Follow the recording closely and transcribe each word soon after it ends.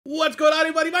What's going on,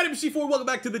 everybody? My name is C4. Welcome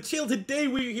back to the channel. Today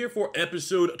we're here for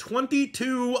episode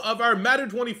 22 of our Madden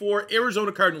 24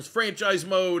 Arizona Cardinals franchise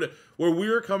mode, where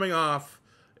we're coming off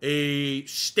a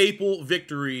staple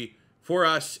victory for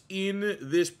us in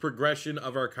this progression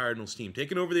of our Cardinals team.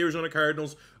 Taking over the Arizona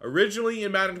Cardinals, originally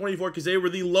in Madden 24 because they were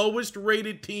the lowest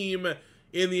rated team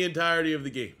in the entirety of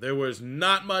the game. There was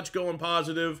not much going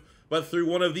positive, but through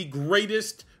one of the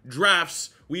greatest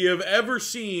drafts we have ever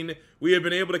seen, we have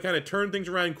been able to kind of turn things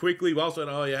around quickly. We also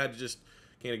know you had to just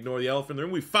can't ignore the elephant in the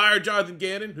room. We fired Jonathan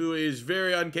Gannon, who is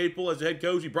very incapable as a head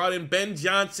coach. We brought in Ben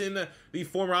Johnson, the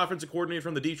former offensive coordinator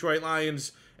from the Detroit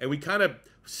Lions, and we kind of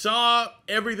saw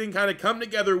everything kind of come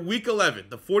together week 11.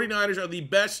 The 49ers are the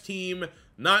best team,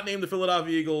 not named the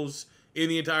Philadelphia Eagles, in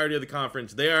the entirety of the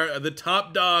conference. They are the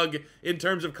top dog in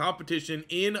terms of competition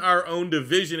in our own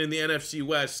division in the NFC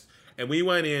West. And we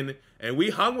went in and we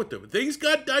hung with them. Things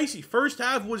got dicey. First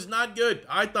half was not good.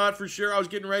 I thought for sure I was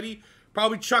getting ready.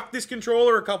 Probably chucked this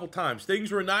controller a couple times.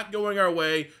 Things were not going our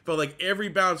way. Felt like every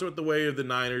bounce went the way of the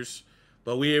Niners.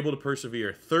 But we were able to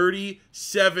persevere.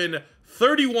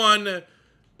 37-31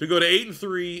 to go to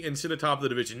 8-3 and sit atop of the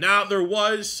division. Now, there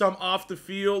was some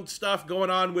off-the-field stuff going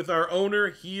on with our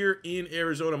owner here in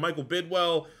Arizona, Michael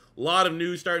Bidwell. A lot of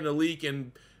news starting to leak,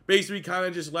 and basically kind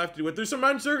of just left it with, there's some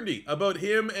uncertainty about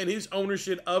him and his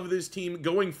ownership of this team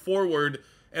going forward.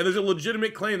 And there's a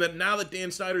legitimate claim that now that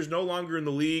Dan Snyder's no longer in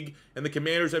the league and the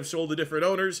Commanders have sold to different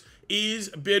owners, is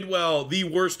Bidwell the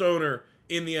worst owner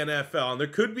in the NFL? And there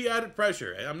could be added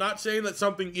pressure. I'm not saying that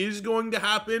something is going to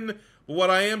happen, but what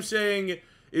I am saying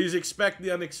is expect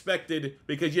the unexpected,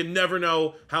 because you never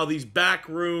know how these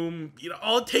backroom,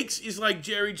 all it takes is like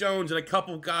Jerry Jones and a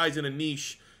couple guys in a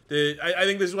niche. I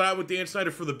think this is what happened with Dan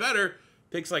Snyder for the better.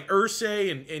 Takes like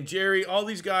Irsay and Jerry, all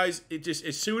these guys, it just,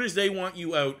 as soon as they want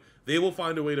you out, they will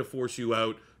find a way to force you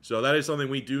out. So that is something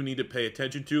we do need to pay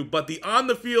attention to. But the on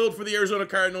the field for the Arizona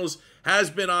Cardinals has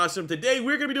been awesome. Today,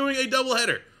 we're going to be doing a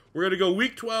doubleheader. We're going to go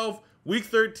week 12, week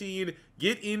 13,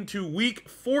 get into week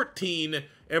 14,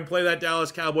 and play that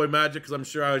Dallas Cowboy magic, because I'm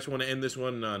sure I just want to end this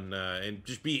one on and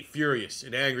just be furious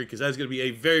and angry, because that's going to be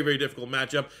a very, very difficult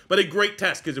matchup, but a great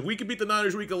test, because if we can beat the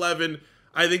Niners week 11,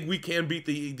 I think we can beat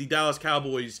the Dallas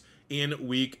Cowboys in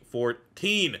week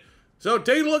 14. So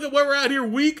taking a look at where we're at here,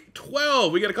 week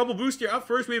 12. We got a couple boosts here. Up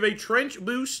first, we have a trench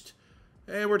boost,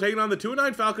 and we're taking on the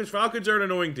 2-9 Falcons. Falcons are an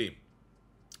annoying team.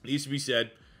 Needs to be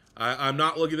said. I'm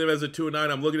not looking at them as a 2-9.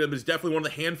 I'm looking at them as definitely one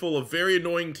of the handful of very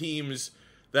annoying teams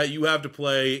that you have to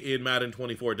play in Madden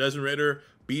 24. Desmond Ridder,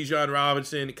 Bijan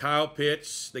Robinson, Kyle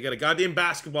Pitts. They got a goddamn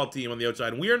basketball team on the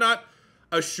outside. And we are not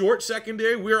a short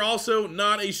secondary. We are also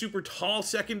not a super tall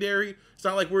secondary. It's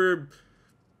not like we're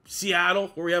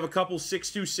Seattle, where we have a couple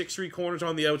 6'2", 6'3" corners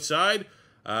on the outside.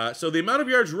 So the amount of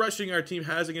yards rushing our team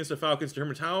has against the Falcons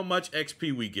determines how much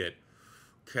XP we get.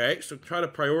 Okay, so try to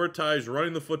prioritize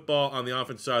running the football on the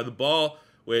offense side of the ball,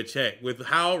 which, hey, with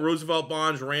how Roosevelt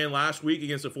Bonds ran last week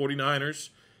against the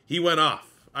 49ers, he went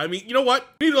off. I mean, you know what?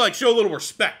 We need to, show a little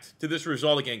respect to this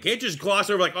result again. Can't just gloss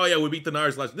over oh, yeah, we beat the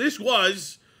Niners last. This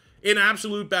was an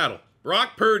absolute battle.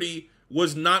 Brock Purdy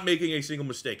was not making a single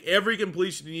mistake. Every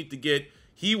completion he needed to get,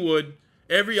 he would.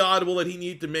 Every audible that he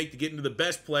needed to make to get into the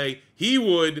best play, he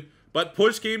would. But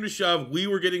push came to shove. We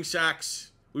were getting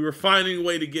sacks. We were finding a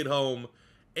way to get home.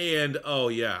 And, oh,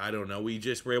 yeah, I don't know. We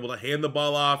just were able to hand the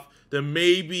ball off to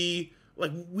maybe,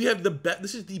 we have the best.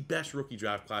 This is the best rookie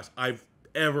draft class I've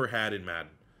ever had in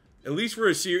Madden. At least for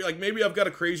a series. Maybe I've got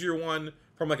a crazier one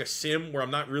from, a sim where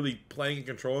I'm not really playing and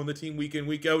controlling the team week in,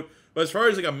 week out. But as far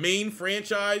as, a main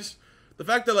franchise, the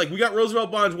fact that, we got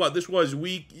Roosevelt Bonds, this was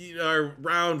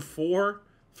round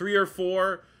 3 or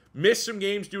 4. Missed some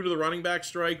games due to the running back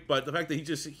strike. But the fact that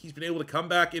he's been able to come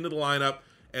back into the lineup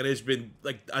and has been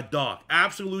a dog.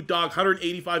 Absolute dog.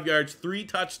 185 yards, 3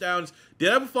 touchdowns.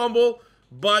 Did have a fumble,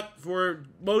 but for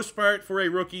most part, for a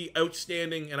rookie,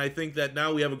 outstanding. And I think that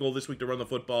now we have a goal this week to run the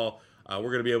football. We're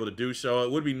going to be able to do so.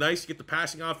 It would be nice to get the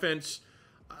passing offense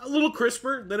a little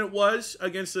crisper than it was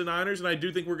against the Niners. And I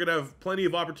do think we're going to have plenty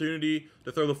of opportunity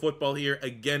to throw the football here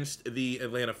against the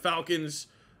Atlanta Falcons.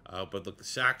 But look, the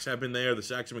sacks have been there. The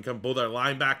sacks have become both our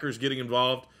linebackers getting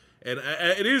involved. And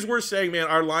it is worth saying, man,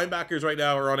 our linebackers right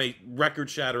now are on a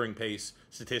record-shattering pace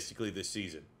statistically this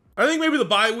season. I think maybe the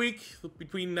bye week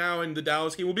between now and the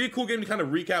Dallas game will be a cool game to kind of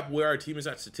recap where our team is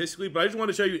at statistically. But I just want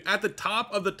to show you at the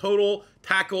top of the total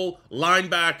tackle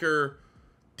linebacker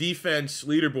defense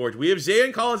leaderboard, we have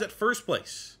Zayn Collins at first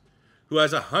place, who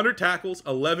has 100 tackles,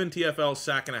 11 TFL,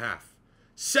 sack and a half.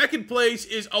 Second place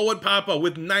is Owen Papa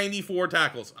with 94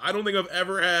 tackles. I don't think I've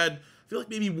ever had, I feel like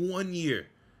maybe 1 year.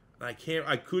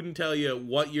 I couldn't tell you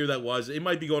what year that was. It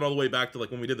might be going all the way back to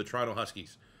when we did the Toronto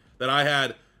Huskies. that I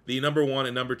had the #1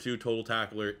 and #2 total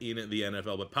tackler in the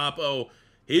NFL. But Papo,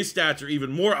 his stats are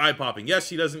even more eye-popping. Yes,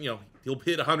 he doesn't, he'll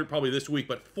hit 100 probably this week,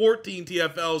 but 14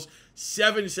 TFLs,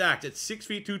 7 sacks at 6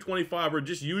 feet 225. We're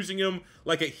just using him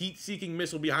like a heat-seeking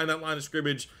missile behind that line of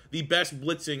scrimmage. The best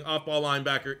blitzing off-ball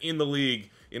linebacker in the league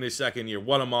in his second year.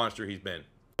 What a monster he's been.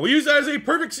 We use that as a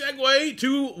perfect segue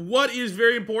to what is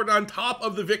very important on top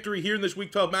of the victory here in this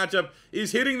Week 12 matchup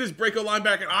is hitting this breakout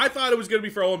linebacker. I thought it was going to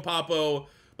be for Owen Papo,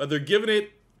 but they're giving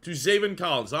it to Zaven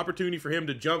Collins. Opportunity for him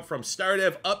to jump from star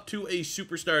dev up to a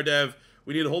superstar dev.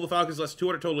 We need to hold the Falcons less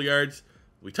 200 total yards.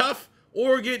 It'll be tough.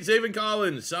 Or get Zaven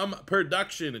Collins some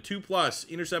production, 2+,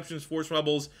 interceptions, forced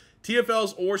fumbles,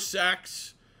 TFLs, or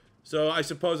sacks. So I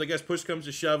guess push comes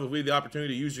to shove. If we have the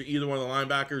opportunity to use either one of the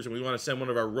linebackers and we want to send one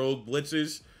of our rogue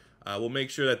blitzes, we'll make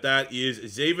sure that that is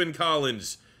Zaven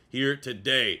Collins here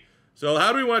today. So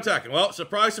how do we want to attack him? Well,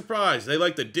 surprise, surprise. They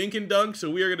like the dink and dunk, so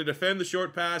we are going to defend the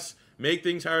short pass, make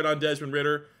things hard on Desmond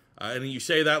Ridder. And you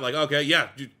say that like, okay, yeah,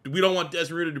 we don't want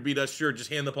Desmond Ridder to beat us. Sure, just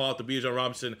hand the ball out to Bijan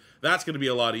Robinson. That's going to be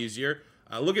a lot easier.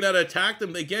 Looking at attack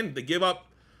them, again, they give up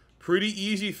pretty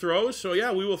easy throws. So,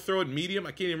 yeah, we will throw it medium. I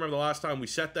can't even remember the last time we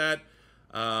set that.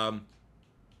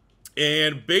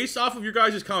 And based off of your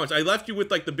guys' comments, I left you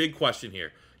with, like, the big question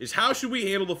here, is how should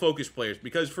we handle the focus players?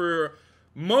 Because for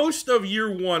most of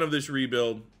year 1 of this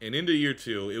rebuild and into year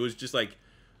 2, it was just like,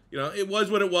 it was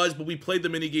what it was, but we played the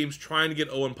mini games trying to get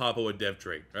Owen Papo a dev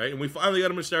trade, right? And we finally got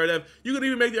him a star dev. You could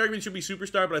even make the argument he should be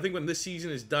superstar, but I think when this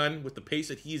season is done with the pace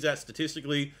that he's at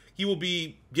statistically, he will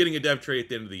be getting a dev trade at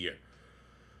the end of the year.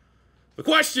 The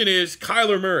question is,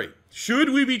 Kyler Murray. Should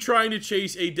we be trying to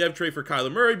chase a dev trade for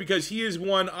Kyler Murray? Because he has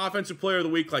won Offensive Player of the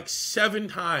Week like 7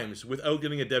 times without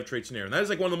getting a dev trade scenario. And that is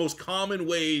like one of the most common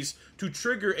ways to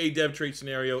trigger a dev trade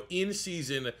scenario in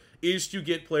season is to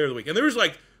get Player of the Week. And there was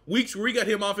like weeks where we got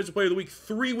him Offensive Player of the Week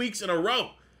 3 weeks in a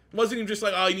row. It wasn't even just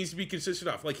like, oh, he needs to be consistent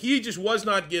enough. Like, he just was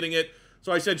not getting it.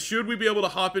 So I said, should we be able to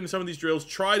hop into some of these drills,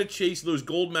 try to chase those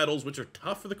gold medals, which are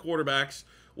tough for the quarterbacks,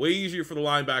 way easier for the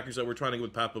linebackers that we're trying to get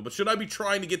with Papo. But should I be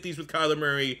trying to get these with Kyler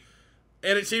Murray?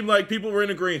 And it seemed like people were in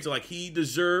agreement. So, like, he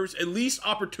deserves at least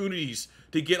opportunities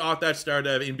to get off that star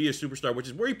dev and be a superstar, which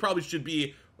is where he probably should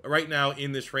be right now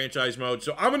in this franchise mode.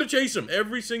 So I'm going to chase him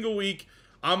every single week.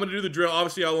 I'm going to do the drill.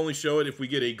 Obviously, I'll only show it if we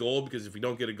get a gold, because if we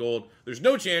don't get a gold, there's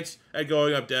no chance at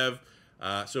going up dev.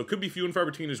 So it could be few and far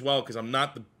between as well, because I'm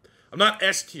not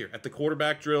S tier at the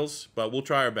quarterback drills, but we'll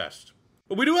try our best.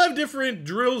 But we do have different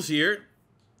drills here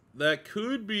that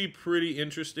could be pretty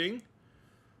interesting.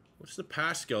 What's the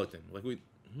pass skeleton? Like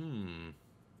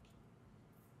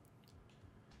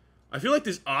I feel like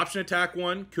this option attack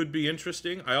one could be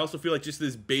interesting. I also feel like just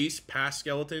this base pass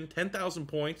skeleton, 10,000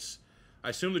 points. I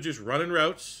assume they're just running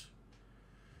routes.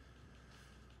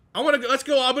 Let's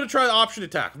go. I'm going to try the option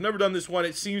attack. I've never done this one.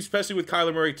 It seems, especially with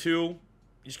Kyler Murray too,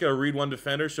 you just got to read one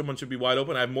defender. Someone should be wide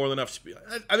open. I have more than enough speed.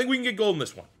 I think we can get gold in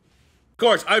this one. Of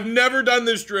course, I've never done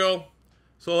this drill.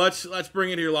 So let's bring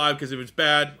it here live, because if it's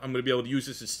bad, I'm going to be able to use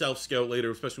this as self-scout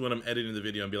later, especially when I'm editing the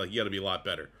video and be like, you got to be a lot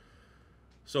better.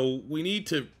 So we need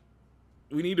to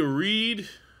read.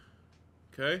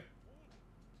 Okay.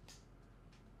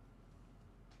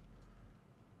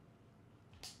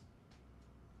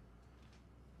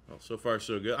 Well, so far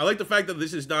so good. I like the fact that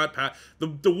this is not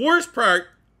the worst part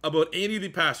about any of the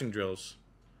passing drills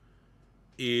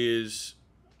is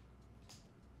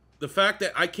the fact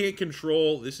that I can't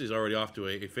control. This is already off to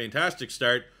a fantastic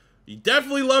start. You're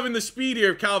definitely loving the speed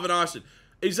here of Calvin Austin.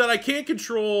 Is that I can't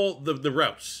control the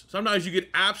routes. Sometimes you get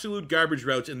absolute garbage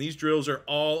routes, and these drills are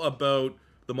all about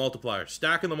the multiplier.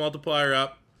 Stacking the multiplier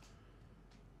up.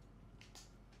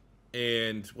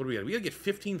 And what do we got? We got to get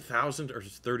 15,000 or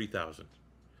 30,000.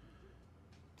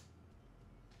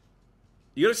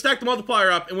 You got to stack the multiplier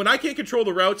up, and when I can't control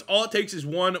the routes, all it takes is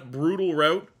one brutal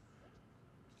route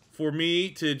for me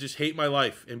to just hate my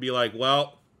life and be like,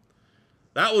 well,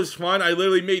 that was fun. I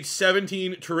literally made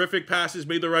 17 terrific passes,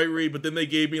 made the right read, but then they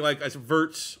gave me like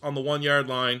verts on the 1 yard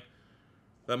line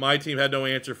that my team had no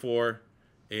answer for,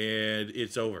 and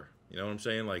it's over. You know what I'm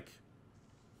saying? Like,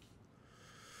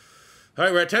 all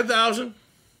right, we're at 10,000.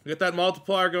 We got that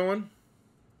multiplier going.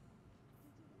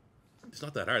 It's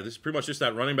not that hard. This is pretty much just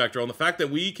that running back drill. And the fact that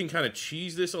we can kind of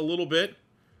cheese this a little bit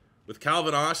with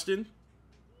Calvin Austin.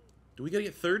 Do we got to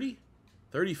get 30?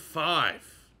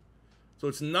 35. So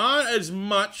it's not as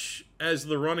much as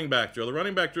the running back drill. The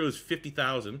running back drill is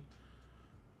 50,000.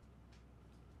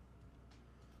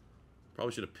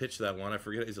 Probably should have pitched that one. I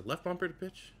forget. Is it left bumper to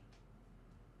pitch?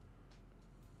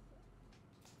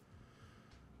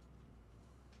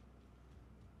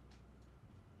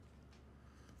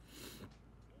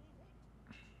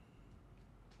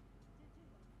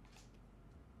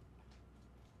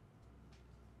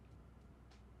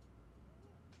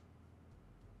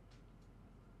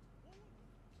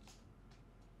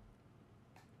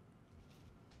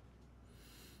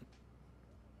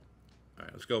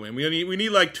 Let's go, man. We need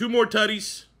like 2 more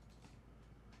tutties.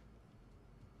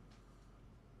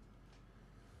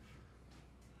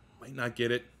 Might not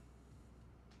get it.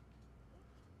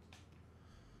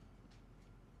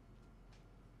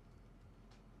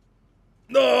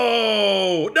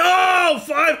 No! No!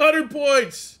 500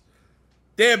 points!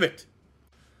 Damn it.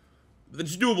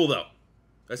 That's doable, though.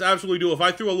 That's absolutely doable. If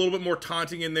I threw a little bit more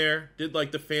taunting in there, did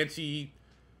like the fancy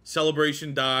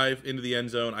celebration dive into the end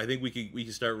zone, I think we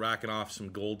could start racking off some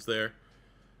golds there.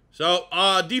 So,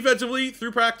 defensively,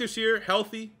 through practice here,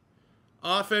 healthy.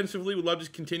 Offensively, we'd love to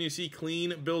continue to see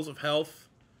clean bills of health.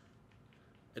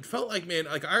 It felt like, man,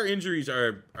 like our injuries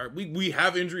we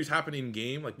have injuries happen in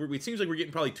game. Like it seems like we're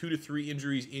getting probably 2 to 3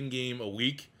 injuries in game a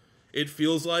week. It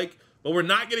feels like, but we're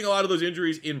not getting a lot of those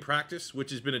injuries in practice, which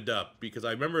has been a dub. Because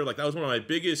I remember like that was one of my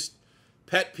biggest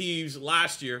pet peeves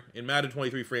last year in Madden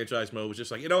 23 franchise mode. Was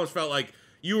just like it almost felt like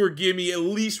you were giving me at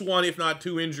least 1, if not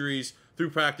 2 injuries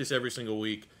through practice every single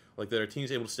week. Like that our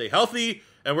team's able to stay healthy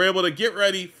and we're able to get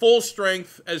ready full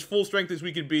strength as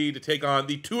we could be to take on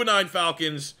the 2-9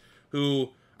 Falcons, who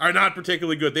are not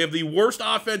particularly good. They have the worst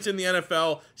offense in the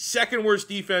NFL, second worst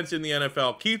defense in the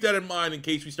NFL. Keep that in mind in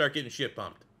case we start getting shit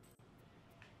pumped.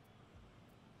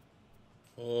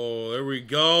 Oh, there we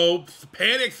go.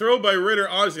 Panic throw by Ritter.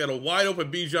 Honestly, had a wide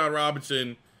open Bijan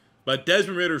Robinson, but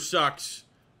Desmond Ritter sucks.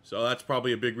 So that's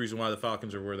probably a big reason why the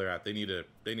Falcons are where they're at. They need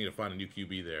to find a new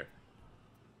QB there.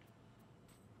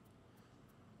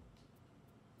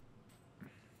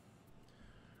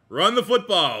 Run the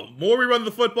football. The more we run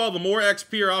the football, the more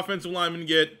XP our offensive linemen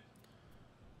get.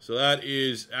 So that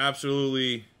is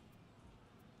absolutely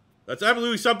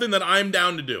something that I'm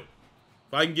down to do.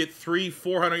 If I can get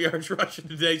 300-400 yards rushing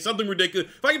today, something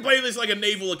ridiculous. If I can play this like a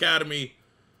naval academy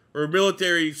or a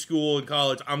military school in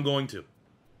college, I'm going to.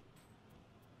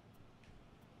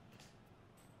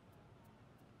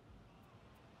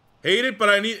 Hate it, but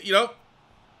I need, you know.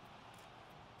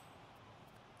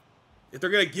 If they're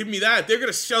going to give me that, they're going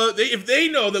to sell it. If they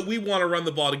know that we want to run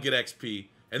the ball to get XP,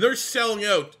 and they're selling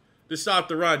out to stop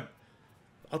the run,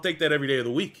 I'll take that every day of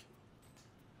the week.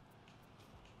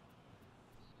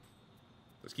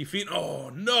 Let's keep feeding. Oh,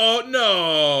 no,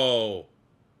 no.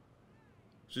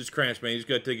 It's just cramps, man. He's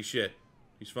got to take a shit.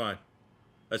 He's fine.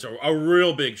 That's a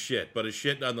real big shit, but a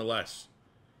shit nonetheless.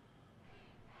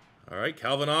 All right,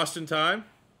 Calvin Austin time.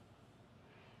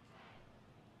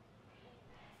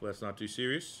 Well, that's not too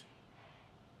serious.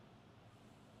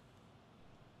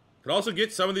 Could also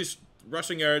get some of these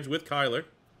rushing yards with Kyler.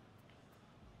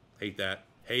 Hate that.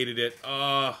 Hated it.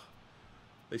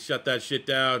 They shut that shit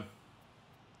down.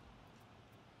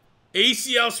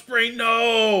 ACL sprain,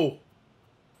 no!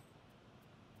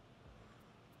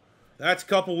 That's a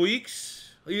couple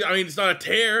weeks. I mean, it's not a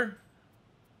tear.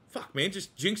 Fuck, man,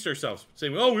 just jinxed ourselves.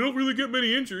 Saying, oh, we don't really get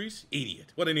many injuries.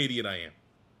 Idiot. What an idiot I am.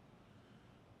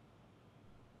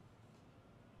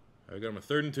 All right, got him a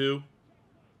 3rd and 2.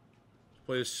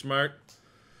 Play this smart.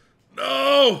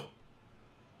 No!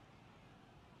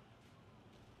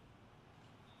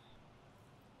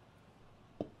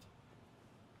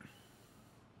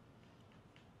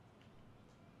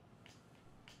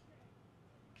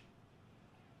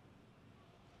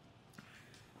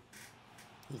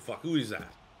 Oh, fuck, who is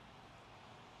that?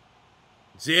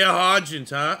 Zaya Hodgins,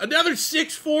 huh? Another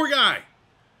 6'4" guy.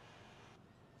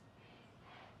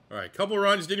 All right, couple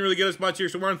runs. Didn't really get us much here,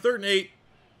 so we're on 3rd and 8.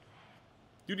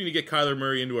 Do need to get Kyler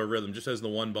Murray into our rhythm, just as the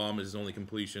 1 bomb is his only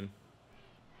completion.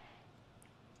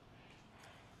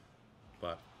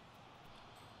 But,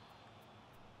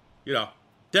 you know,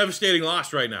 devastating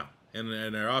loss right now.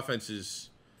 And our offense is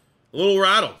a little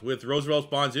rattled with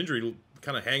Roosevelt Bond's injury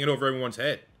kind of hanging over everyone's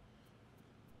head.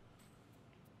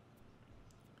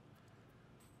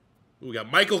 Ooh, we got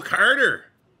Michael Carter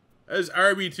as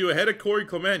RB2 ahead of Corey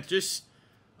Clement. Just,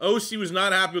 OC was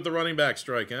not happy with the running back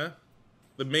strike, huh?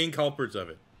 The main culprits of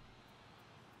it.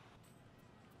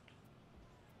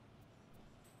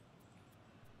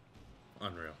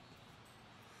 Unreal.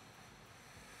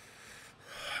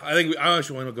 I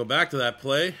actually want to go back to that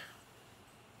play. Let's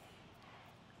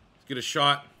get a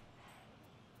shot.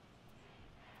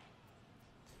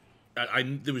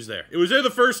 It was there. It was there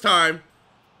the first time,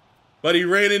 but he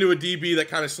ran into a DB that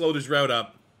kind of slowed his route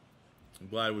up. I'm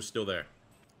glad it was still there.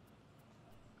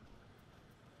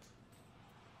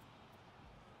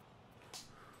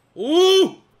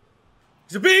 Ooh!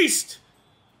 He's a beast!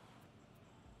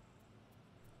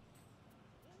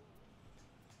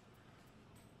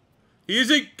 He is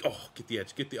a... Oh, get the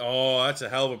edge. Oh, that's a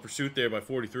hell of a pursuit there by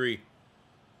 43.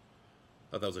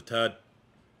 Thought that was a tud.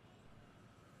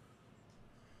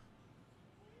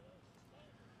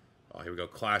 Oh, Oh, here we go.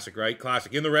 Classic, right?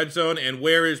 Classic in the red zone. And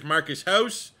where is Marcus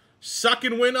House? Suck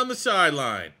and win on the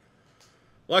sideline.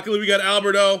 Luckily, we got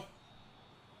Alberto.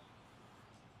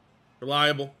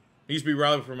 Reliable. He used to be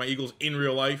reliable for my Eagles in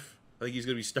real life. I think he's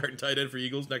going to be starting tight end for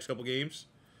Eagles next couple games.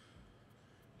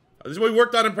 This is what we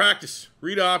worked on in practice.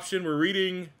 Read option. We're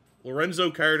reading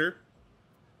Lorenzo Carter.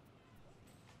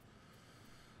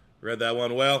 Read that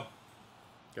one well.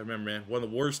 Gotta remember, man, one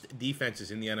of the worst defenses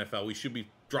in the NFL. We should be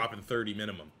dropping 30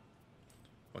 minimum.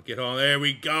 I'll get on. There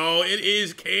we go. It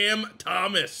is Cam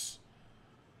Thomas.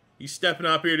 He's stepping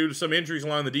up here due to some injuries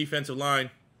along the defensive line.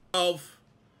 12.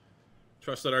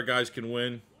 Trust that our guys can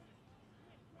win.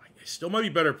 It still might be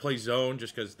better to play zone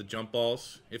just because the jump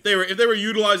balls. If they were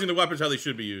utilizing the weapons how they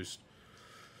should be used.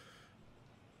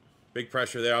 Big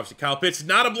pressure there. Obviously, Kyle Pitts is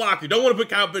not a blocker. Don't want to put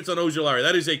Kyle Pitts on Ojulari.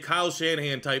 That is a Kyle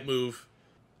Shanahan type move.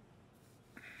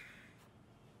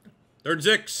 3rd and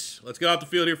 6. Let's get off the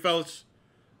field here, fellas.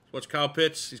 Watch Kyle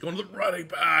Pitts. He's going to the running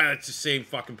back. Ah, that's the same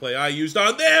fucking play I used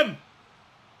on them.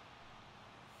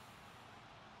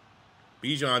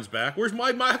 Bijan's back. Where's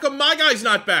my how come my guy's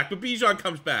not back, but Bijan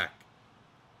comes back?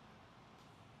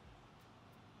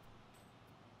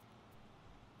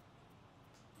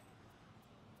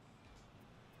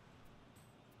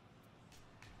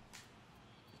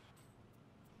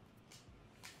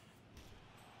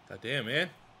 God damn, man.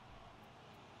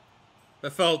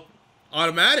 That felt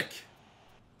automatic.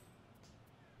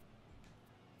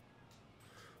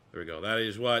 There we go. That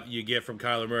is what you get from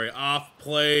Kyler Murray.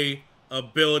 Off-play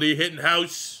ability, hitting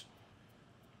House.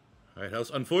 All right, House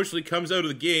unfortunately comes out of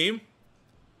the game.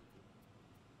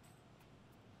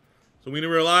 So we need to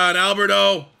rely on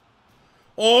Alberto.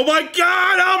 Oh, my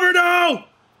God, Alberto!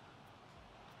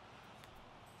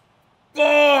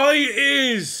 Oh, he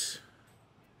is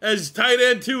as tight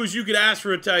end 2 as you could ask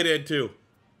for a tight end 2.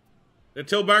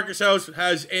 Until Marcus House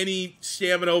has any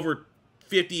stamina over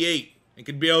 58 and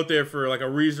can be out there for like a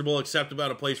reasonable, acceptable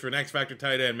amount of plays for an X-Factor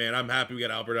tight end, man, I'm happy we got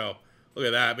Alberto. Look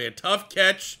at that, man. Tough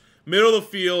catch, middle of the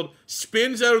field,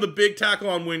 spins out of the big tackle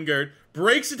on Wingard,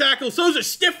 breaks the tackle, throws a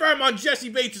stiff arm on Jesse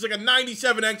Bates, who's like a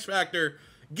 97 X-Factor,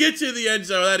 gets in the end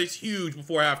zone. That is huge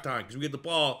before halftime because we get the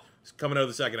ball coming out of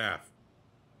the second half.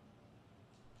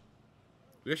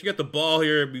 We actually got the ball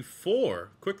here before.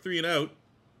 Quick 3 and out.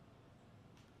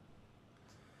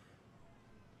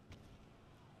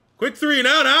 Quick 3 and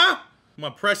out, huh? I'm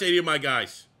going to press 80 of my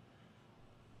guys.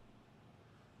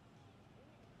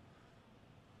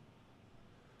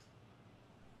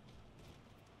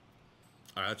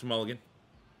 All right, that's a mulligan.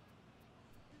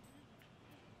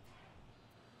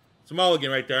 It's a mulligan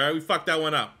right there. All right, we fucked that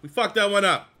one up. We fucked that one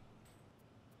up.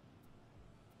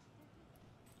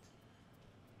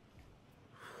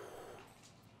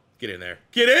 Get in there.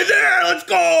 Get in there! Let's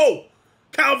go!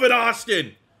 Calvin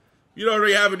Austin. You don't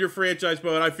already have in your franchise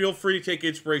mode. I feel free to take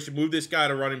inspiration. Move this guy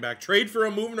to running back. Trade for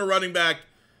him. Move him to running back.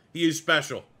 He is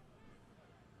special.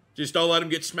 Just don't let him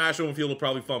get smashed on the field. He'll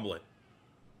probably fumble it.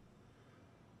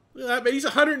 Look at that, man. He's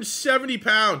 170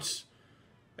 pounds.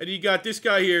 And you got this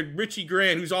guy here, Richie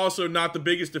Grant, who's also not the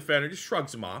biggest defender. Just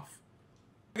shrugs him off.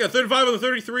 I got 35 on the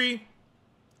 33.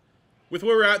 With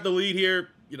where we're at in the lead here,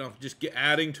 you know, just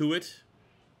adding to it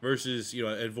versus, you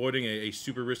know, avoiding a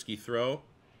super risky throw.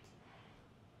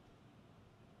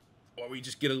 Or we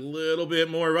just get a little bit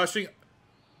more rushing.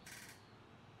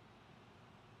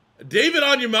 David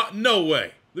on your mount. No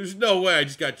way. There's no way I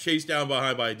just got chased down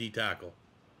behind by a D tackle.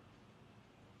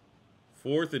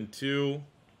 4th and 2.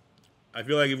 I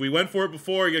feel like if we went for it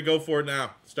before, you got to go for it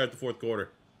now. Start the 4th quarter.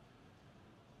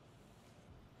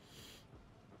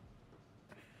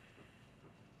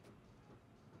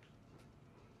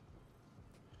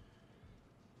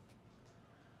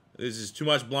 This is too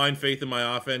much blind faith in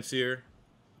my offense here.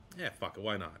 Yeah, fuck it.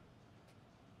 Why not?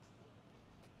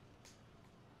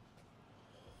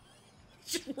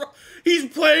 He's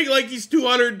playing like he's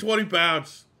 220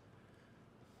 pounds.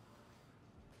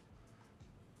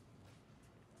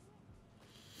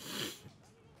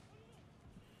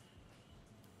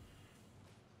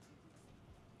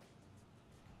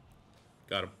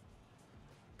 Got him.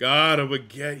 Got him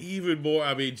again. Even more.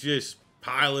 I mean, just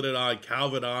piling it on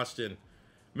Calvin Austin.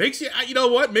 Makes you know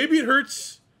what? Maybe it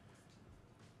hurts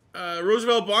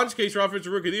Roosevelt Bond's case for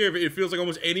Offensive Rookie of the Year. It feels like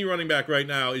almost any running back right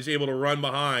now is able to run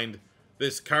behind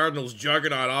this Cardinals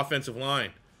juggernaut offensive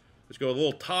line. Let's go with a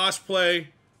little toss play.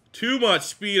 Too much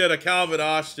speed out of Calvin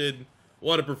Austin.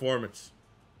 What a performance.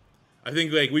 I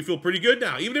think like we feel pretty good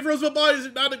now. Even if Roosevelt Bond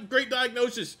is not a great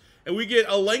diagnosis and we get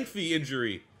a lengthy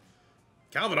injury.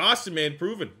 Calvin Austin, man,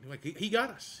 proven. Like he got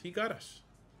us. He got us.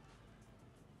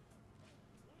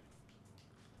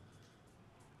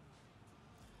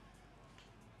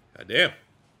 God damn.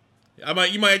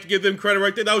 You might have to give them credit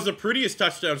right there. That was the prettiest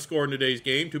touchdown score in today's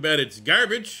game. Too bad it's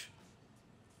garbage.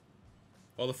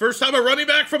 Well, the first time a running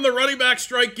back from the running back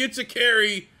strike gets a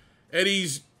carry, and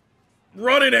he's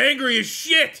running angry as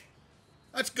shit.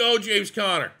 Let's go, James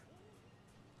Conner.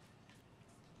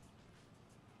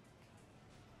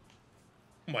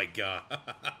 Oh my God.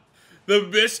 The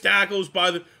missed tackles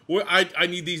by the... I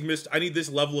need this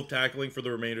level of tackling for the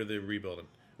remainder of the rebuilding.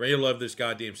 Ready to love this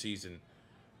goddamn season.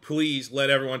 Please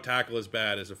let everyone tackle as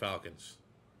bad as the Falcons.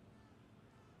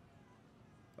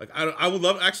 Like, I would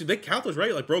love... Actually, they count those,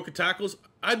 right? Like, broken tackles.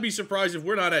 I'd be surprised if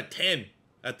we're not at 10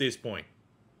 at this point.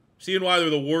 Seeing why they're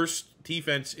the worst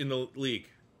defense in the league.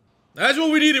 That's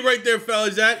what we needed right there,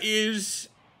 fellas. That is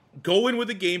going with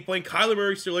the game plan. Kyler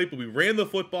Murray still late, but we ran the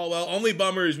football well. Only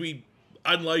bummer is we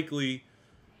unlikely...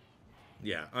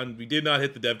 Yeah, we did not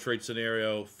hit the dev trait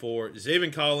scenario for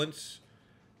Zaven Collins.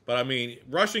 But, I mean,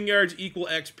 rushing yards equal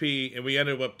XP, and we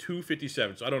ended up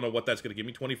 257. So I don't know what that's going to give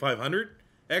me. 2,500?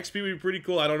 XP would be pretty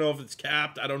cool. I don't know if it's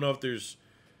capped. I don't know if there's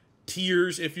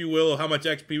tiers, if you will, of how much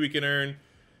XP we can earn.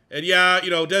 And, yeah,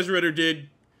 you know, Des Ridder did...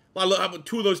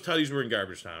 two of those tutties were in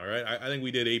garbage time, all right? I think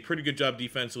we did a pretty good job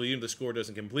defensively, even if the score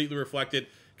doesn't completely reflect it.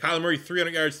 Kyler Murray,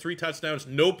 300 yards, 3 touchdowns,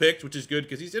 no picks, which is good,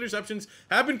 because these interceptions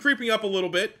have been creeping up a little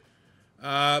bit.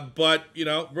 But, you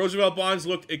know, Roosevelt Bonds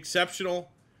looked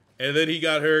exceptional. And then he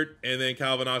got hurt, and then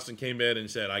Calvin Austin came in and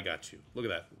said, I got you. Look at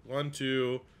that. 1,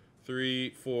 2, 3,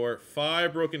 4,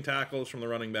 5 broken tackles from the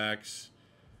running backs.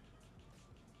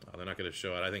 Oh, they're not going to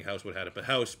show it. I think House would have had it. But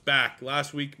House back.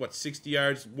 Last week, what, 60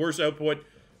 yards? Worst output.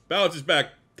 Balance is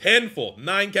back tenfold.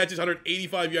 9 catches,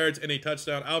 185 yards, and a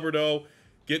touchdown. Alberto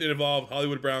getting involved.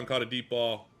 Hollywood Brown caught a deep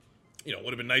ball. You know,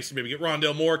 would have been nice to maybe get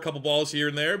Rondale Moore, a couple balls here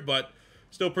and there, but...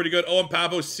 Still pretty good. Owen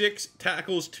Papo, 6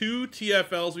 tackles, 2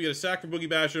 TFLs. We get a sack from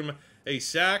Boogie Basham, a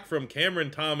sack from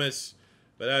Cameron Thomas.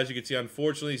 But as you can see,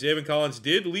 unfortunately, Zaven Collins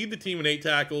did lead the team in 8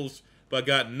 tackles, but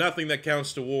got nothing that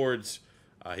counts towards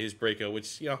his breakout,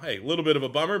 which, you know, hey, a little bit of a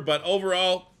bummer. But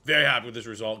overall, very happy with this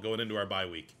result going into our bye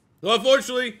week. So,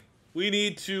 unfortunately, we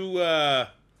need to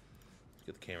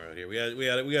get the camera out here. We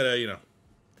gotta, you know,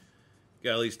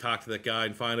 gotta at least talk to that guy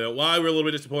and find out why we're a little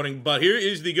bit disappointing. But here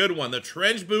is the good one. The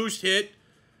trench boost hit.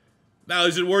 Now,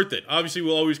 is it worth it? Obviously,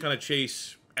 we'll always kind of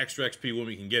chase extra XP when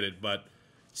we can get it, but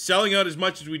selling out as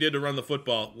much as we did to run the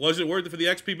football, was it worth it for the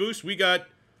XP boost? We got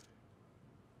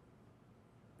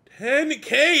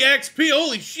 10K XP.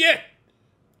 Holy shit!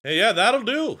 Hey, yeah, that'll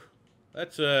do.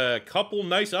 That's a couple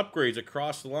nice upgrades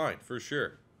across the line, for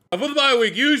sure. For the bye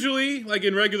week, usually, like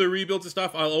in regular rebuilds and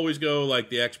stuff, I'll always go like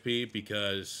the XP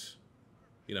because...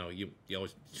 You know, you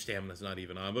always... Stamina's not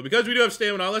even on. But because we do have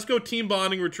stamina on, let's go team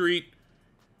bonding retreat.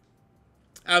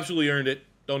 Absolutely earned it.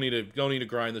 Don't need to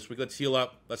grind this week. Let's heal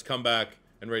up. Let's come back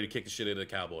and ready to kick the shit out of the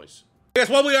Cowboys. I guess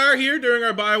while we are here during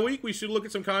our bye week, we should look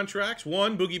at some contracts.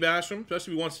 One, Boogie Basham,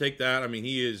 especially if he wants to take that. I mean,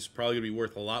 he is probably going to be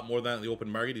worth a lot more than that in the open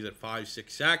market. He's at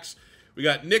 5-6 sacks. We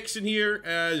got Nixon here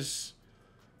as...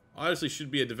 Honestly,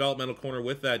 should be a developmental corner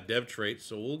with that dev trait,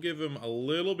 so we'll give him a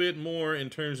little bit more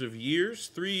in terms of years.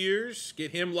 3 years.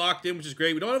 Get him locked in, which is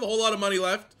great. We don't have a whole lot of money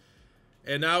left.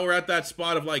 And now we're at that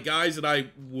spot of, like, guys that I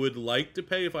would like to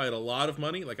pay if I had a lot of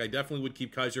money. Like, I definitely would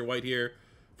keep Kaiser White here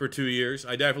for 2 years.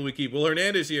 I definitely would keep Will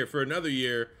Hernandez here for another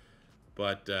year.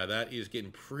 But that is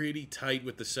getting pretty tight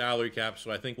with the salary cap,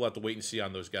 so I think we'll have to wait and see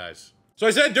on those guys. So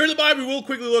I said, during the bye, we will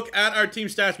quickly look at our team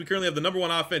stats. We currently have the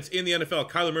 #1 offense in the NFL.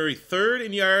 Kyler Murray, 3rd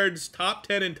in yards, top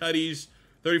 10 in tutties,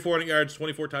 3,400 yards,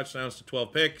 24 touchdowns to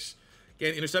 12 picks.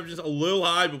 Again, interceptions a little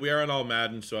high, but we are on all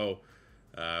Madden, so...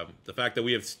 the fact that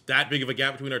we have that big of a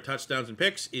gap between our touchdowns and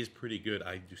picks is pretty good.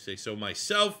 I do say so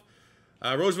myself.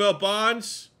 Roosevelt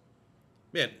Bonds,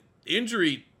 man,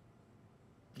 injury,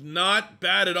 not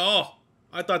bad at all.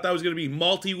 I thought that was going to be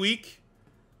multi-week.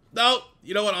 No,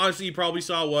 you know what? Honestly, he probably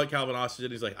saw what Calvin Austin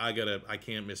did. He's like, I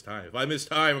can't miss time. If I miss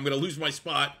time, I'm going to lose my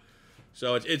spot.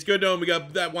 So it's good knowing we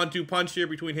got that 1-2 punch here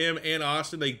between him and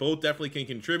Austin. They both definitely can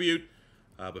contribute.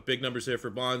 But big numbers there for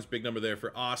Bonds, big number there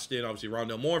for Austin. Obviously,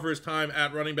 Rondale Moore for his time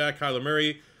at running back. Kyler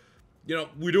Murray, you know,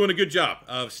 we're doing a good job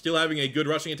of still having a good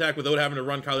rushing attack without having to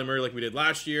run Kyler Murray like we did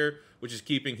last year, which is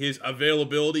keeping his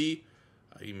availability.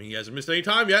 I mean, he hasn't missed any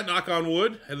time yet, knock on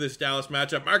wood, in this Dallas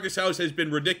matchup. Marcus House has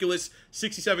been ridiculous.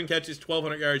 67 catches,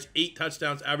 1,200 yards, 8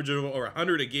 touchdowns, averaging over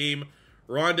 100 a game.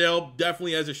 Rondale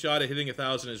definitely has a shot at hitting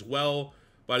 1,000 as well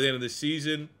by the end of the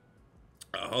season.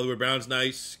 Hollywood Brown's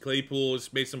nice. Claypool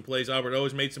has made some plays. Albert O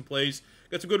has made some plays.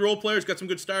 Got some good role players. Got some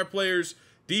good star players.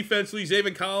 Defensively,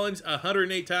 Zaven Collins,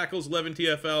 108 tackles, 11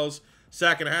 TFLs.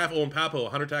 Sack and a half. Owen Papo,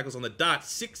 100 tackles on the dot,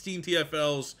 16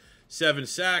 TFLs, 7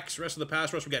 sacks. Rest of the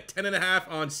pass rush, we got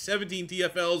 10.5 on 17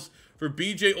 TFLs for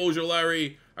BJ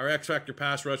Ojolari, our X-Factor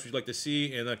pass rush we'd like to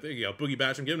see. And there you go, Boogie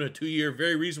Basham, giving him a 2-year,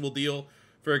 very reasonable deal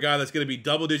for a guy that's going to be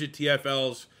double-digit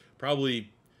TFLs,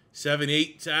 probably 7,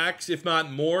 8 sacks, if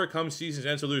not more, come season's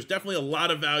end. So there's definitely a lot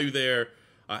of value there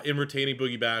in retaining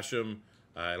Boogie Basham.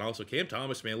 And also Cam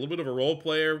Thomas, man, a little bit of a role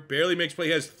player. Barely makes play.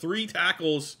 He has 3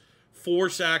 tackles, 4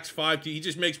 sacks, 5 He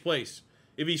just makes plays.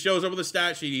 If he shows up with a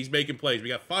stat sheet, he's making plays. We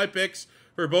got 5 picks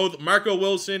for both Marco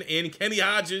Wilson and Kenny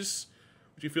Hodges,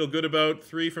 which you feel good about.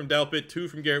 3 from Delpit, 2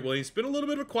 from Garrett Williams. Been a little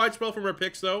bit of a quiet spell from our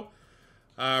picks, though.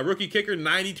 Rookie kicker,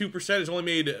 92%. Has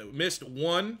only missed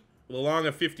 1 with a long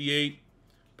of 58.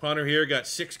 Punter here got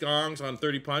 6 gongs on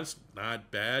 30 punts.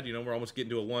 Not bad. You know, we're almost getting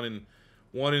to a 1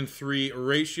 in 3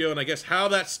 ratio. And I guess how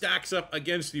that stacks up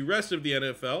against the rest of the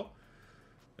NFL.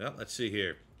 Well, let's see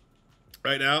here.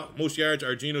 Right now, most yards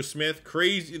are Geno Smith.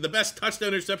 Crazy. The best touchdown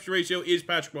interception ratio is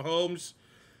Patrick Mahomes.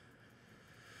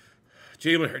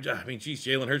 Jalen Hurts, I mean, geez,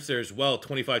 Jalen Hurts there as well.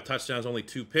 25 touchdowns, only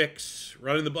 2 picks.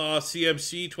 Running the ball,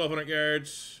 CMC, 1,200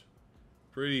 yards.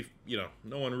 Pretty, you know,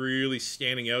 no one really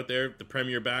standing out there. The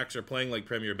premier backs are playing like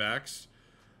premier backs.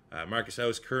 Marcus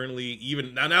House currently,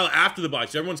 even now after the bye,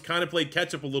 so everyone's kind of played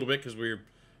catch up a little bit because we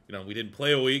didn't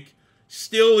play a week.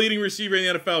 Still leading receiver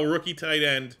in the NFL, rookie tight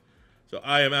end. So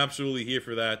I am absolutely here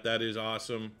for that. That is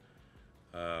awesome.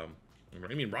 I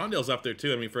mean, Rondale's up there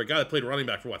too. I mean, for a guy that played running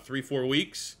back for what, 3-4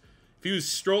 weeks, if he was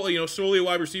solely a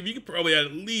wide receiver, you could probably add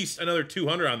at least another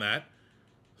 200 on that.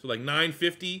 So like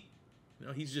 950. You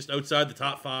know, he's just outside the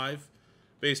top 5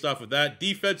 based off of that.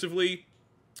 Defensively,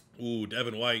 ooh,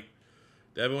 Devin White.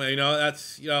 Devin White, you know,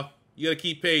 that's, you know, you got to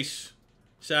keep pace.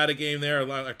 Sad game there.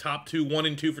 Our top 2, 1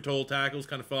 and 2 for total tackles,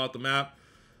 kind of fell out the map.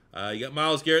 You got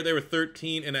Myles Garrett there with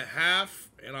 13.5,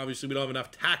 and obviously we don't have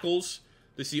enough tackles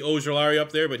to see Ojulari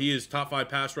up there, but he is top 5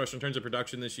 pass rush in terms of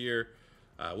production this year,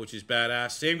 which is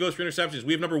badass. Same goes for interceptions.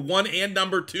 We have number 1 and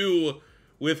number 2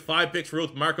 with 5 picks for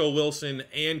both Marco Wilson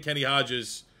and Kenny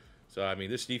Hodges. So, I mean,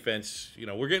 this defense, you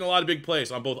know, we're getting a lot of big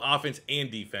plays on both offense and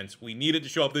defense. We need it to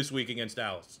show up this week against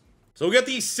Dallas. So we got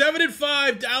the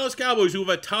 7-5 Dallas Cowboys, who have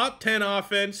a top 10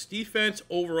 offense. Defense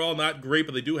overall not great,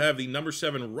 but they do have the number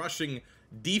 7 rushing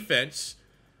defense.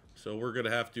 So we're going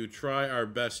to have to try our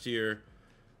best here.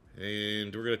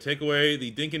 And we're going to take away the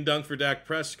dink and dunk for Dak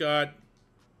Prescott.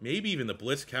 Maybe even the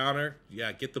blitz counter.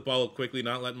 Yeah, get the ball up quickly,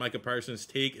 not let Micah Parsons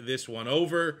take this one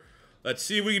over. Let's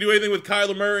see if we can do anything with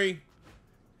Kyler Murray.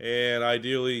 And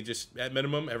ideally, just at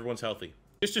minimum, everyone's healthy.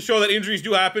 Just to show that injuries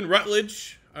do happen,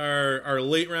 Rutledge, our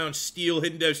late-round steal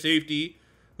hidden dev safety,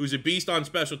 who's a beast on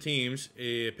special teams,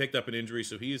 picked up an injury,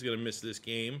 so he is going to miss this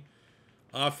game.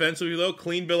 Offensively, though,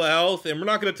 clean bill of health. And we're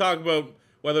not going to talk about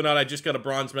whether or not I just got a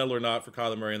bronze medal or not for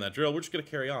Kyler Murray in that drill. We're just going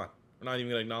to carry on. We're not even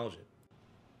going to acknowledge it.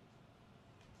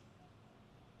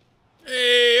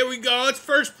 Hey, here we go. It's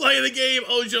first play of the game.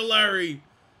 Ojulari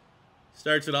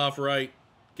starts it off right.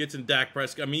 Gets in Dak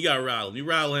Prescott. I mean, you got to rattle him. You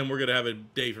rattle him, we're going to have a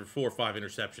day for 4 or 5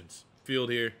 interceptions.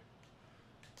 Field here.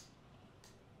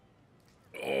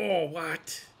 Oh,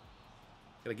 what?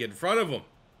 Got to get in front of him.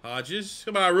 Hodges.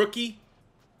 Come on, rookie.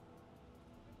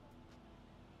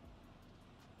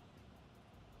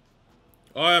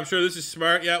 Oh, I'm sure this is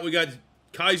smart. Yeah, we got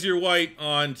Kaiser White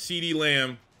on CD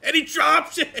Lamb. And he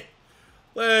drops it!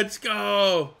 Let's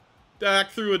go!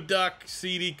 Dak threw a duck.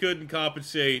 CD couldn't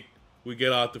compensate. We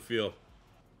get off the field.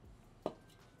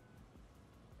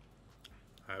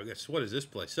 Alright, I guess, what is this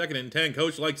play? 2nd and 10.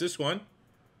 Coach likes this one.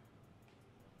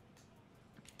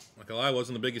 Not gonna lie, I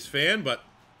wasn't the biggest fan, but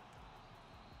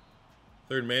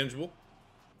 3rd manageable.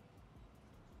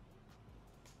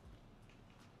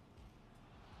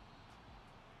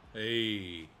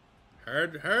 Hey,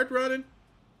 hard running.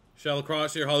 Shallow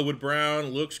cross here. Hollywood Brown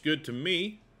looks good to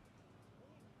me.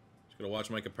 Just gonna watch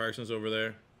Micah Parsons over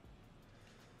there.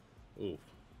 Ooh,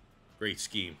 great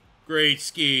scheme. Great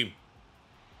scheme.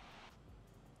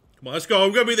 Come on, let's go.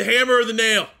 We're gonna be the hammer or the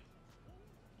nail.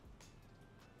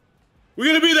 We're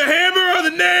gonna be the hammer or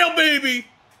the nail, baby.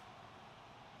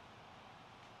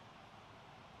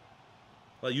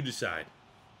 Well, you decide.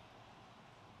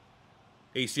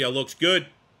 ACL looks good.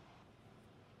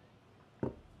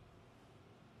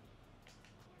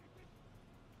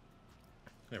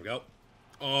 There we go.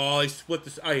 Oh, they split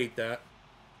this. I hate that.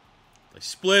 They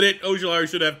split it. Ojulari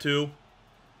should have 2.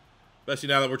 Especially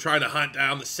now that we're trying to hunt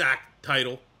down the sack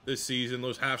title this season.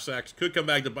 Those half sacks could come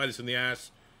back to bite us in the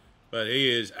ass. But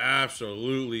he is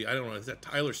absolutely, I don't know, is that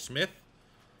Tyler Smith?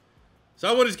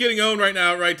 Someone is getting owned right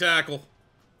now at right tackle.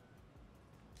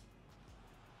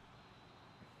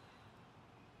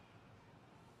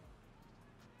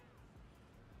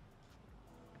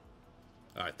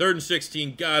 All right, 3rd and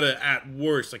 16, gotta, at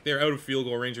worst, like they're out of field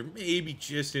goal range or maybe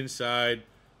just inside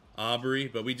Aubrey,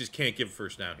 but we just can't give a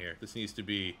first down here. This needs to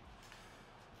be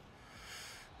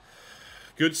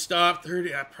good stop.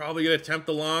 30. I'm probably going to attempt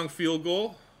the long field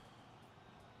goal.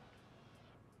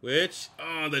 Which,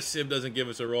 oh, the sim doesn't give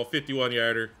us a roll.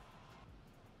 51-yarder.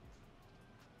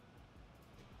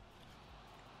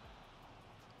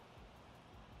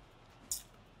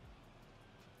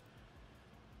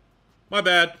 My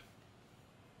bad.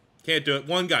 Can't do it.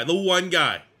 One guy. The one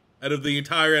guy out of the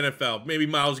entire NFL. Maybe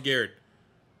Myles Garrett.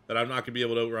 That I'm not going to be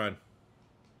able to outrun.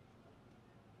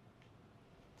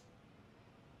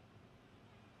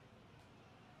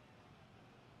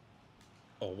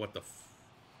 Oh, what the f...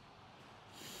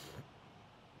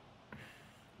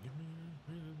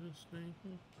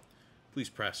 Please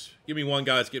press. Give me one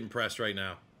guy that's getting pressed right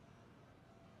now.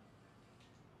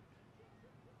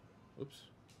 Whoops.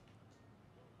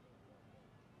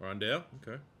 Rondale?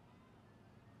 Okay.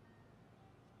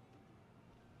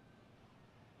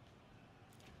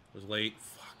 Was late.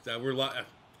 Fuck that. We're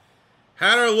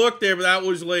had our look there, but that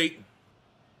was late.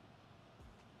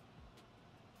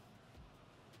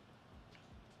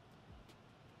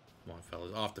 Come on,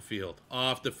 fellas. Off the field.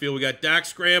 Off the field. We got Dak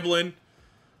scrambling.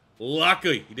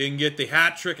 Luckily, he didn't get the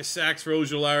hat trick of sacks for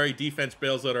Ojulari. Defense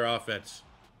bails out our offense.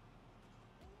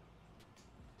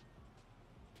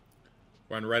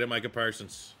 Run right at Micah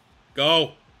Parsons.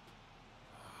 Go.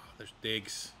 Oh, there's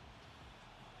Diggs.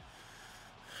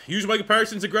 Use Micah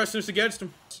Parsons' aggressiveness against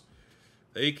him.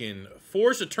 They can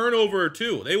force a turnover or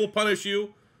two. They will punish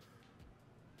you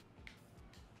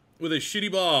with a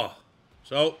shitty ball.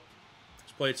 So,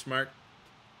 let's play it smart.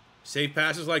 Safe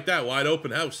passes like that. Wide open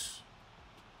house.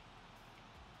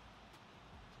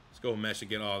 Let's go mesh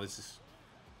again. Oh, this is...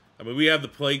 I mean, we have the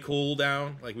play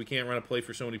cooldown. Like, we can't run a play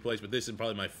for so many plays, but this is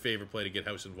probably my favorite play to get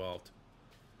house involved.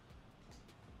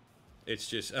 It's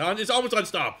just... It's almost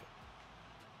unstoppable.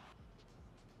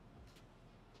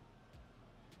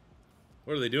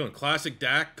 What are they doing? Classic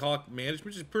Dak clock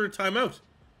management? Just put a timeout.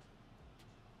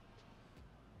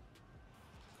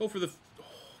 Go for the... Oh,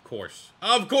 of course.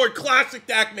 Of course. Classic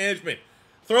Dak management.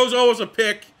 Throws almost a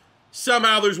pick.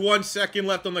 Somehow there's 1 second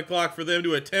left on the clock for them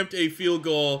to attempt a field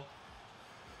goal.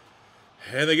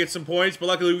 And they get some points, but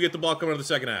luckily we get the ball coming out of the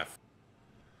second half.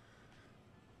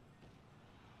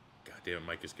 God damn it,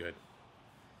 Mike is good.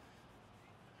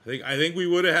 I think we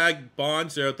would have had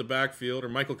Bonds there at the backfield, or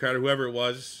Michael Carter, whoever it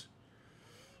was.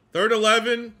 3rd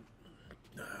 11.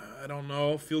 I don't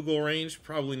know. Field goal range?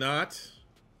 Probably not.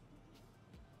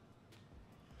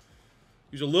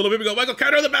 Use a little bit. We go. Michael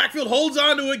Carter in the backfield. Holds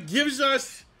on to it. Gives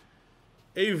us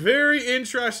a very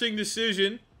interesting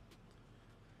decision.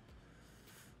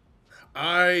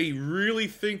 I really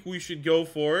think we should go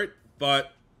for it.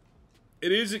 But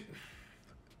it is...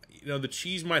 You know, the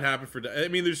cheese might happen for... I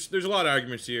mean, there's a lot of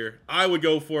arguments here. I would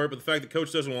go for it. But the fact that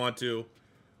Coach doesn't want to,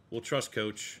 we'll trust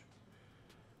Coach.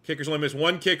 Kickers only missed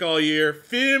 1 kick all year.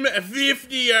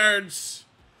 50 yards.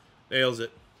 Nails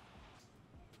it.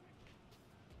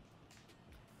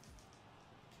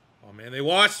 Oh, man. They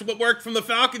watched what worked from the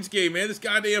Falcons game, man. This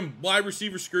goddamn wide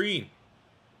receiver screen.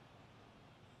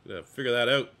 Gotta figure that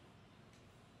out.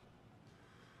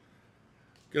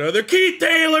 Get another Keith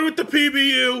Taylor with the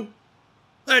PBU.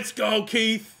 Let's go,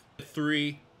 Keith.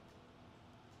 3.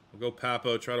 We'll go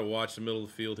Papo. Try to watch the middle of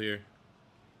the field here.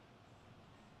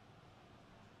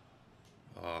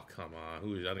 Oh, come on. I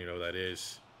don't even know who that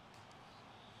is.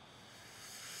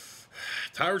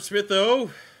 Tyron Smith, though, one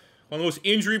of the most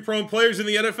injury-prone players in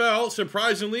the NFL,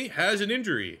 surprisingly, has an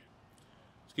injury.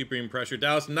 Let's keep bringing pressure.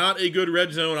 Dallas, not a good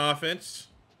red zone offense.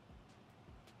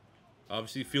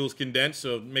 Obviously, feels condensed,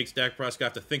 so it makes Dak Prescott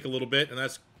have to think a little bit, and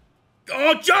that's...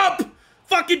 Oh, jump!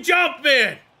 Fucking jump,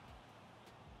 man!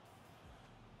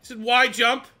 He said, why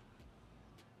jump?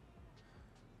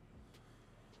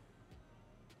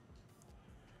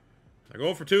 They're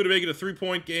going for 2 to make it a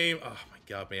 3-point game. Oh, my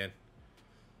God, man.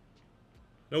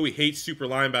 I know we hate super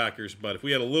linebackers, but if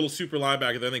we had a little super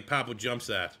linebacker, then I think Papo jumps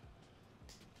that.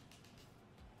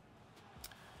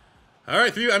 All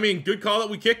right, 3. I mean, good call that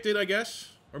we kicked it, I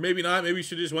guess. Or maybe not. Maybe we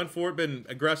should have just went for it, been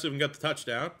aggressive, and got the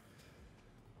touchdown.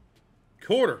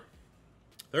 Quarter.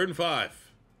 3rd and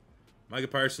 5. Micah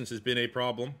Parsons has been a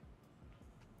problem.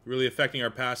 Really affecting our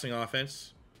passing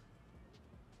offense.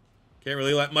 Can't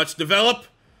really let much develop.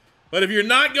 But if you're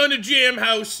not going to jam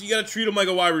house, you got to treat him like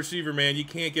a wide receiver, man. You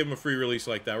can't give him a free release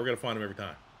like that. We're going to find him every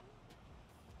time.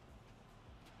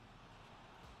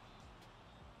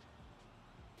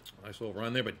 Nice little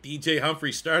run there, but DJ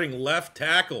Humphrey starting left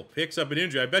tackle picks up an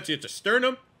injury. I bet you it's a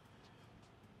sternum.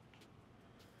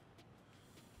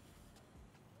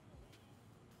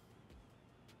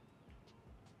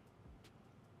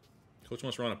 Coach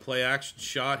wants to run a play action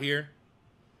shot here.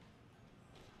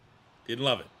 Didn't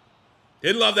love it.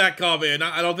 Didn't love that call, man.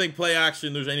 I don't think play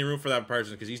action, there's any room for that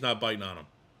person because he's not biting on him.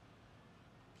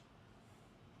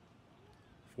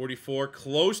 44,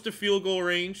 close to field goal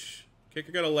range.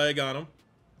 Kicker got a leg on him.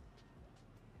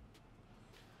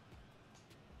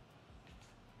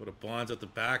 Budda bonds at the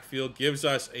backfield. Gives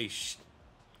us a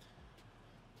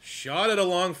shot at a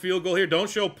long field goal here. Don't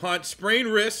show punt. Sprained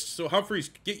wrist. So Humphreys,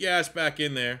 get your ass back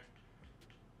in there.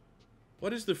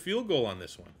 What is the field goal on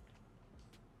this one?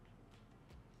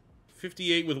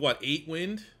 58 with what? 8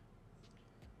 wind?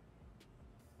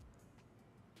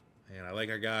 Man, I like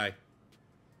our guy.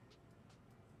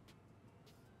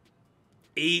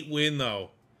 8 win,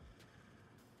 though.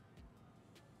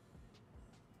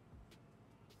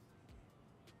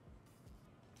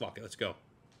 Fuck it, let's go.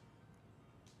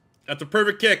 That's a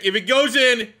perfect kick. If it goes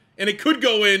in, and it could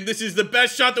go in, this is the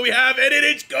best shot that we have, and it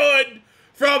is good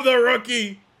from the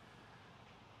rookie.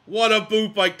 What a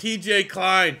boot by TJ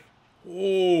Klein.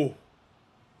 Oh.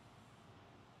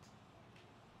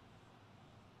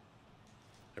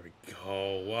 There we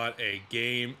go. What a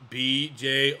game.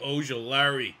 B.J.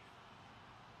 Ojulari.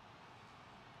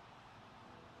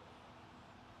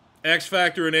 X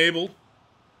Factor enabled.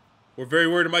 We're very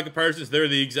worried of Micah Parsons. They're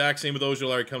the exact same with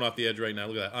Ojulari coming off the edge right now.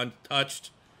 Look at that.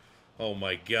 Untouched. Oh,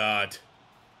 my God.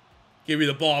 Give me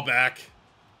the ball back.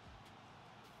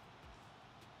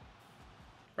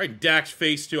 Right in Dak's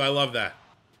face, too. I love that.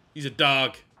 He's a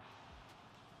dog.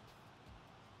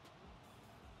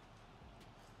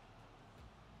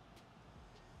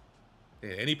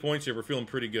 Yeah, any points here, we're feeling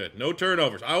pretty good. No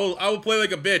turnovers. I will play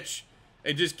like a bitch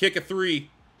and just kick a 3.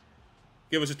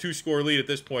 Give us a 2-score lead at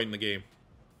this point in the game.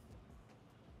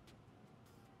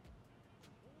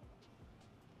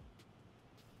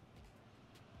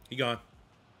 He gone.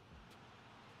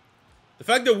 The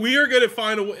fact that we are going to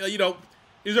find a way, you know,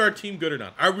 is our team good or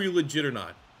not? Are we legit or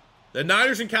not? The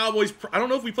Niners and Cowboys, I don't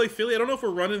know if we play Philly. I don't know if we're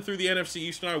running through the NFC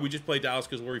East or we just play Dallas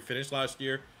because where we finished last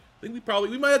year. I think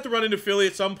we might have to run into Philly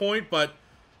at some point, but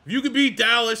if you could beat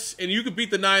Dallas and you could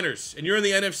beat the Niners and you're in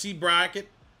the NFC bracket,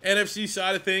 NFC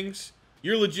side of things,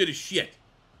 you're legit as shit.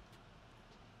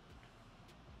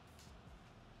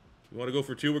 We want to go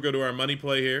for 2. We'll go to our money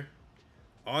play here.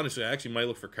 Honestly, I actually might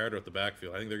look for Carter at the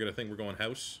backfield. I think they're going to think we're going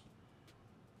house.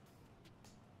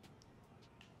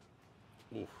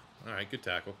 Ooh, all right, good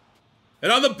tackle.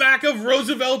 And on the back of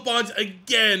Roosevelt Bonds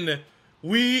again,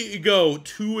 we go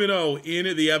 2-0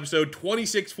 in the episode.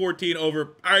 26-14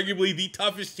 over arguably the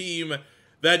toughest team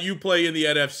that you play in the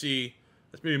NFC.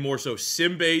 That's maybe more so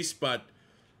sim-based, but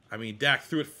I mean, Dak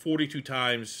threw it 42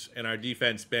 times, and our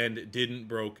defense bend didn't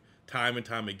broke time and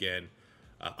time again.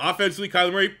 Offensively,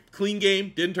 Kyler Murray, clean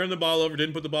game, didn't turn the ball over,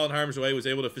 didn't put the ball in harm's way, was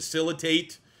able to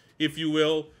facilitate, if you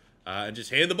will, and just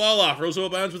hand the ball off.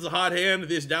 Roosevelt Bonds with a hot hand.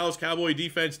 This Dallas Cowboy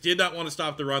defense did not want to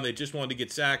stop the run. They just wanted to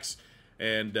get sacks,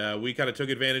 and we kind of took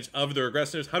advantage of their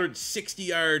aggressiveness. 160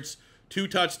 yards, 2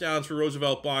 touchdowns for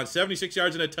Roosevelt Bonds, 76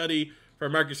 yards and a tutty for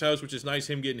Marcus House, which is nice,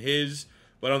 him getting his.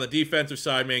 But on the defensive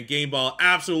side, man, game ball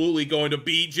absolutely going to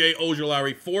B.J.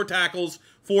 Ojulari. 4 tackles,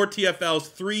 4 TFLs,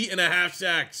 3.5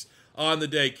 sacks on the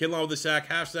day. Kinlaw with a sack,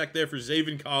 half sack there for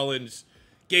Zaven Collins.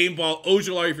 Game ball,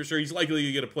 Ojulari for sure. He's likely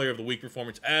to get a player of the week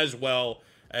performance as well,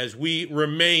 as we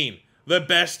remain the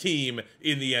best team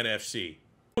in the NFC.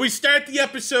 We start the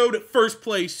episode first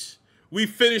place. We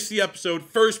finish the episode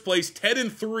first place,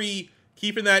 10-3,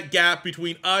 keeping that gap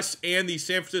between us and the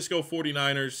San Francisco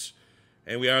 49ers.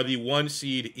 And we are the 1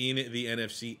 seed in the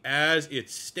NFC as it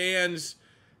stands.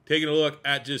 Taking a look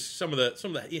at just some of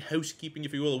the housekeeping,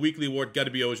 if you will. A weekly award, got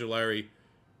to be Ojulari.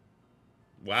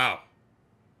 Wow.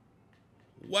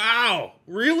 Wow.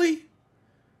 Really?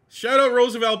 Shout out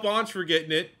Roosevelt Bonds for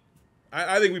getting it.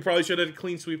 I think we probably should have had a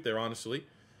clean sweep there, honestly.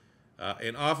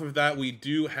 And off of that, we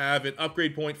do have an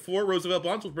upgrade point for Roosevelt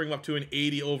Bonds. We'll bring him up to an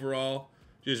 80 overall.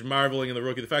 Just marveling in the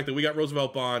rookie. The fact that we got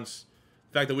Roosevelt Bonds,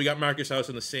 the fact that we got Marcus House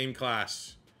in the same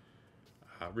class.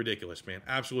 Ridiculous, man.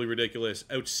 Absolutely ridiculous.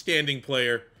 Outstanding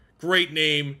player. Great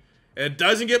name. And it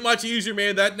doesn't get much easier,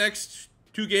 man. That next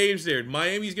 2 games there.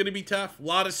 Miami's going to be tough. A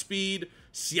lot of speed.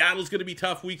 Seattle's going to be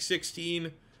tough week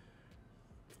 16.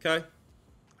 Okay.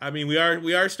 I mean, we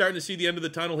are starting to see the end of the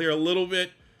tunnel here a little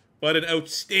bit. But an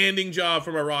outstanding job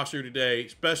from our roster today,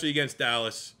 especially against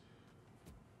Dallas.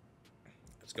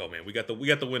 Let's go, man. We got the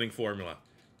winning formula.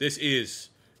 This is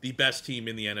the best team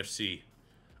in the NFC.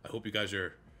 I hope you guys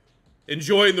are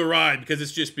enjoying the ride because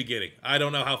it's just beginning. I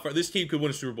don't know how far this team could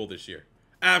win a Super Bowl this year.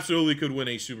 Absolutely could win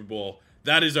a Super Bowl.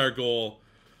 That is our goal.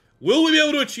 Will we be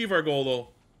able to achieve our goal, though?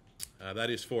 That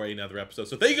is for another episode.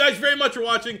 So thank you guys very much for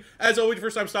watching. As always,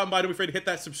 first time stopping by, don't be afraid to hit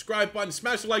that subscribe button.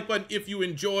 Smash the like button if you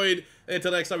enjoyed. And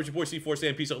until next time, it's your boy C4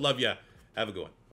 saying peace out. Love ya. Have a good one.